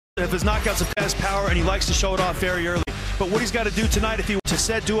If his knockouts has power and he likes to show it off very early. But what he's got to do tonight if he wants to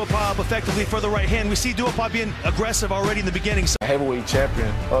set Duhaupas effectively for the right hand. We see Duhaupas being aggressive already in the beginning. So heavyweight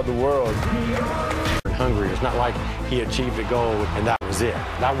champion of the world. Hungry. It's not like he achieved a goal and that was it.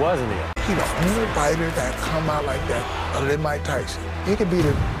 That wasn't it. He's the only fighter that come out like that other than Mike Tyson. He could be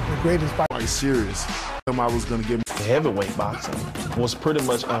the greatest fighter. Quite serious. I was going to give him. Heavyweight boxing was pretty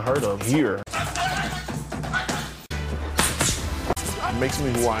much unheard of here. It makes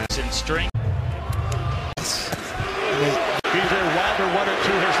me who I am. In strength. Either Wilder wanted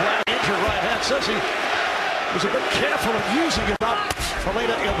to his left injured right hand. Says he was a bit careful of using it up for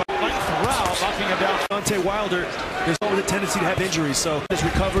later in the ninth round, knocking him down. Deontay Wilder, there's always a tendency to have injuries, so he's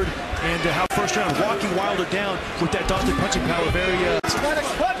recovered and how first round walking Wilder down with that daunting punching power. Very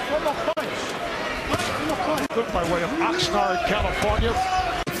Good by way of Oxnard, California.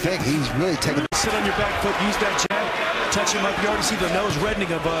 I think he's really taking. Sit on your back foot, use that jab, touch him up. You already see the nose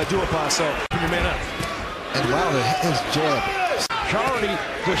reddening of Duhaupas, so put your man up. And Wilder, his jab. Charlie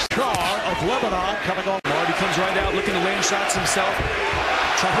the Shah of Lebanon coming on. Marty comes right out looking to land shots himself.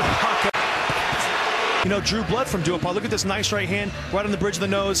 Trying to block up. You know, drew blood from Duhaupas. Look at this nice right hand right on the bridge of the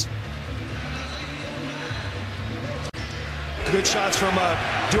nose. Good shots from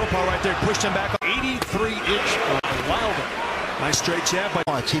Duhaupas right there. Pushed him back. 83-inch Wilder. Nice straight jab.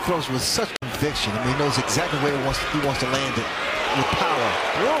 He throws with such conviction. I mean, he knows exactly where he wants to land it with power.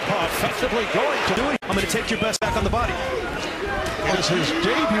 Duhaupas effectively going to do it. I'm going to take your best back on the body. It is his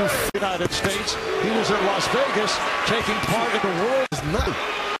debut for the United States. He was in Las Vegas taking part in the world.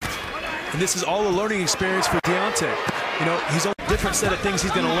 And this is all a learning experience for Deontay. You know, he's a different set of things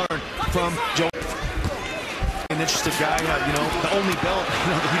he's going to learn from Joe. An interesting guy, you know, the only belt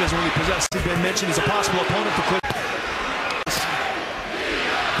that he doesn't really possess. He's been mentioned as a possible opponent for Quick.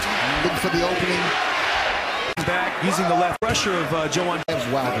 Looking for the opening. Back using the left pressure of Johann.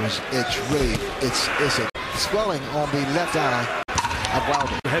 Wilder, it's a swelling on the left eye of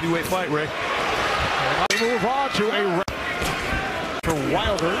Wilder. Heavyweight fight, Rick. We move on to a for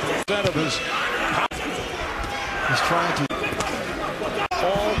Wilder instead of his. He's trying to.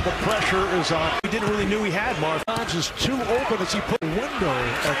 All the pressure is on. He didn't really knew he had Marv. Times is too open as he put a window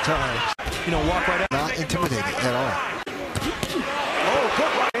at times. You know, walk right out. Not intimidated at all. Oh,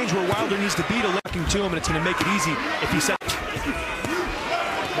 good range where Wilder needs to beat a looking to him, and it's going to make it easy if he set.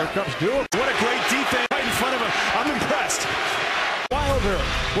 Here comes Duhaupas. What a great defense right in front of him. I'm impressed. Wilder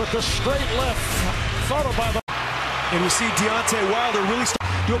with the straight left, followed by the. And we see Deontay Wilder really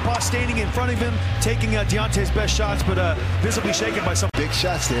Duhaupas standing in front of him, taking Deontay's best shots, but visibly shaken by some big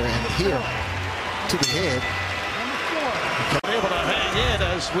shots there, and here to the head. Able to hang in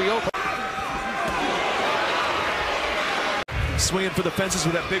as we open. Swinging for the fences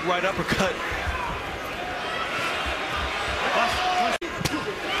with that big right uppercut.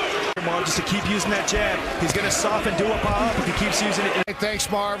 Marv just to keep using that jab. He's going to soften Duhaupas up if he keeps using it. Hey, thanks,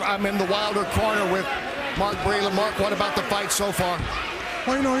 Marv. I'm in the Wilder corner with Mark Braylon. Mark, what about the fight so far?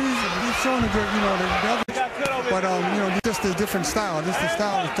 Well, you know, he's showing a good, you know, but you know, just a different style. Just the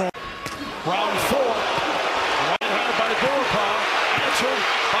style of throwing. Round 4. Right hand by Duhaupas. Answered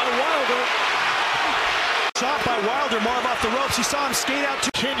by Wilder. Shot by Wilder, Marv off the ropes. You saw him skate out.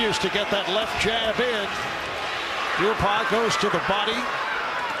 Continues to get that left jab in. Duhaupas goes to the body.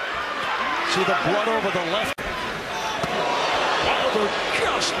 See the blood over the left. Wilder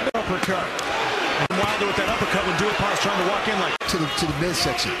just uppercut. And Wilder with that uppercut when Duhaupas trying to walk in like to the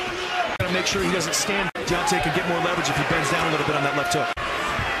midsection. Got to make sure he doesn't stand. Deontay can get more leverage if he bends down a little bit on that left hook.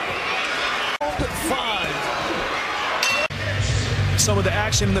 5. Some of the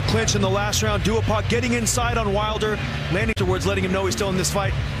action in the clinch in the last round. Duhaupas getting inside on Wilder, landing towards, letting him know he's still in this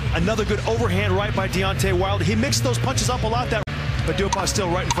fight. Another good overhand right by Deontay Wilder. He mixed those punches up a lot, but Duhaupas still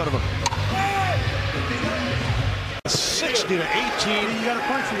right in front of him. 60-18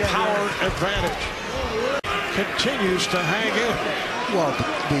 power advantage. Continues to hang in. Well,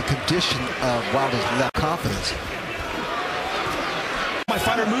 the condition of Wilder's left confidence. My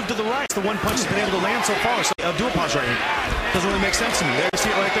fighter moved to the right. The one punch has been able to land so far. So Duhaupas right here. Doesn't really make sense to me. There you see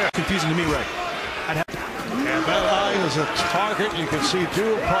it right there. Confusing to me, Ray. And that eye is a target. You can see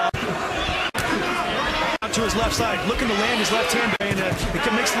Duhaupas to his left side, looking to land his left hand, and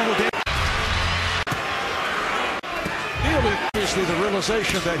it makes a little damage. Obviously, the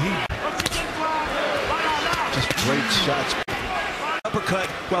realization that he just great shots. Uppercut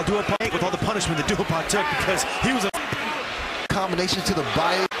while Duhaupas with all the punishment that Duhaupas took because he was a combination to the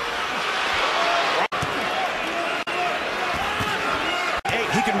body. Hey,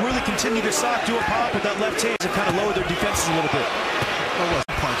 he can really continue to sock Duhaupas with that left hand and kind of lower their defenses a little bit. Oh,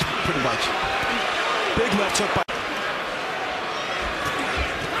 punch, pretty much. Big left hook by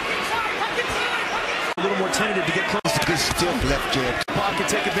tentative to get close. It's a good stiff left jab. Pac can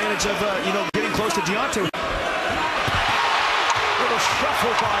take advantage of, getting close to Deontay. Little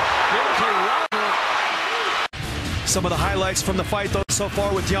shuffle by Deontay Wilder. Some of the highlights from the fight, though, so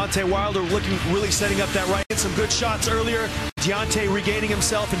far with Deontay Wilder really setting up that right. Some good shots earlier. Deontay regaining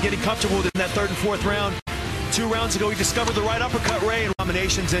himself and getting comfortable in that third and fourth round. 2 rounds ago, he discovered the right uppercut, Ray, and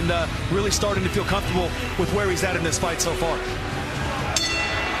combinations, and really starting to feel comfortable with where he's at in this fight so far.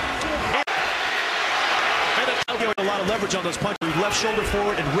 A lot of leverage on those punches. Left shoulder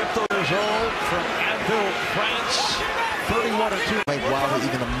forward and ripped those. Old from Anvil, France. 31-2. Made Wilder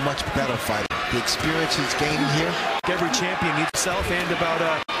even a much better fighter. The experience he's gaining here. Every champion needs himself and about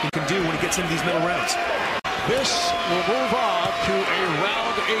he can do when he gets into these middle rounds. This will move on to a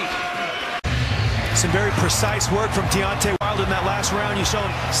round 8. Some very precise work from Deontay Wilder in that last round. You saw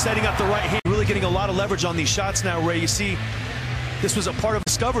him setting up the right hand, really getting a lot of leverage on these shots now, Ray. You see, this was a part of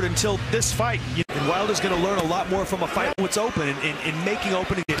discovered until this fight. And Wilder's going to learn a lot more from a fight what's open and making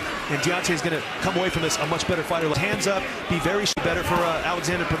opening it. And Deontay's going to come away from this a much better fighter. Hands up, be very better for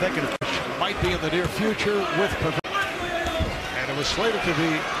Alexander Povetkin. Might be in the near future with Povetkin. And it was slated to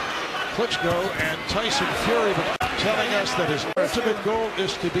be Klitschko and Tyson Fury, but telling us that his ultimate goal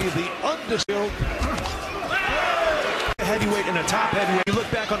is to be the undisputed heavyweight and a top heavyweight. You look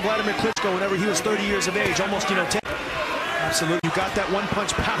back on Vladimir Klitschko whenever he was 30 years of age, almost, 10. Absolutely, you got that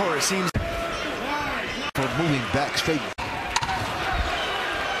one-punch power, it seems. For moving back straight.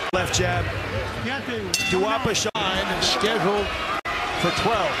 Left jab. Duhaupas shot scheduled for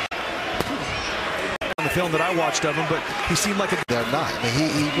 12. On the film that I watched of him, but he seemed like a... They're not. I mean,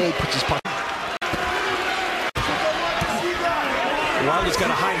 he really puts his punch. Wilder's got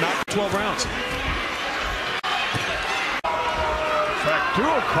a high knock, 12 rounds. In fact,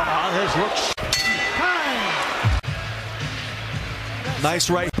 Duhaupas has looked...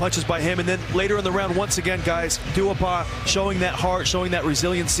 Nice right punches by him, and then later in the round, once again, guys, Duhaupas showing that heart, showing that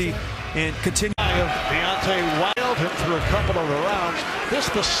resiliency, and continue. Deontay Wilder him through a couple of the rounds. This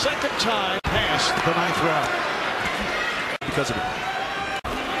the second time past the 9th round. Because of it.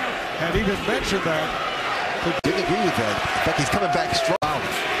 And even mentioned that. Didn't agree with that. In fact, he's coming back strong.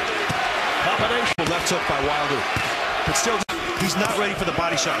 Combination. Left hook by Wilder. But still, he's not ready for the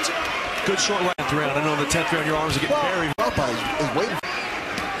body shots. Good short right round. I know in the 10th round, your arms are getting buried. Is waiting.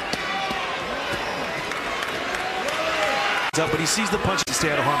 But he sees the punches to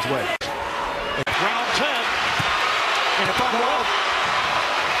stay out of harm's way. Round 10. In the front row.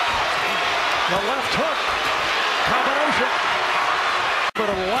 The left hook. Combination. But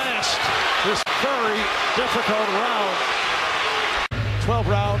to last this very difficult round. 12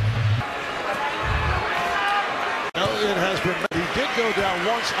 round. No, it has been. He did go down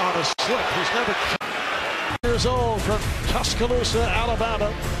once on a slip. He's never years old from Tuscaloosa,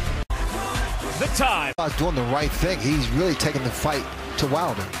 Alabama. The time. Doing the right thing. He's really taking the fight to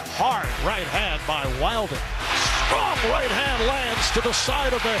Wilder. Hard right hand by Wilder. Strong right hand lands to the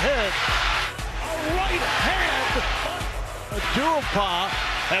side of the head. A right hand. Duhaupas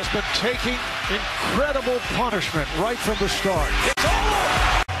has been taking incredible punishment right from the start. It's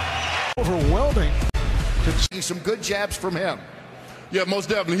all overwhelming. Some good jabs from him. Yeah, most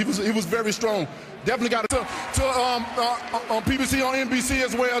definitely. He was very strong. Definitely got it on PBC, on NBC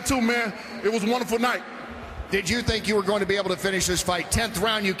as well, too, man. It was a wonderful night. Did you think you were going to be able to finish this fight? 10th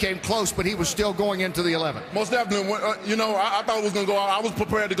round, you came close, but he was still going into the 11th. Most definitely. I thought it was going to go out. I was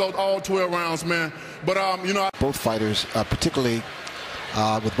prepared to go all 12 rounds, man. But, Both fighters, particularly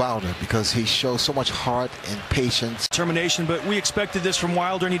with Wilder, because he shows so much heart and patience. Determination, but we expected this from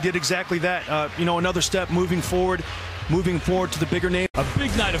Wilder, and he did exactly that. Another step moving forward to the bigger name. A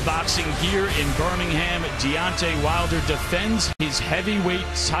big night of boxing here in Birmingham. Deontay Wilder defends his heavyweight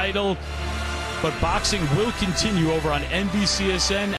title, but boxing will continue over on NBCSN.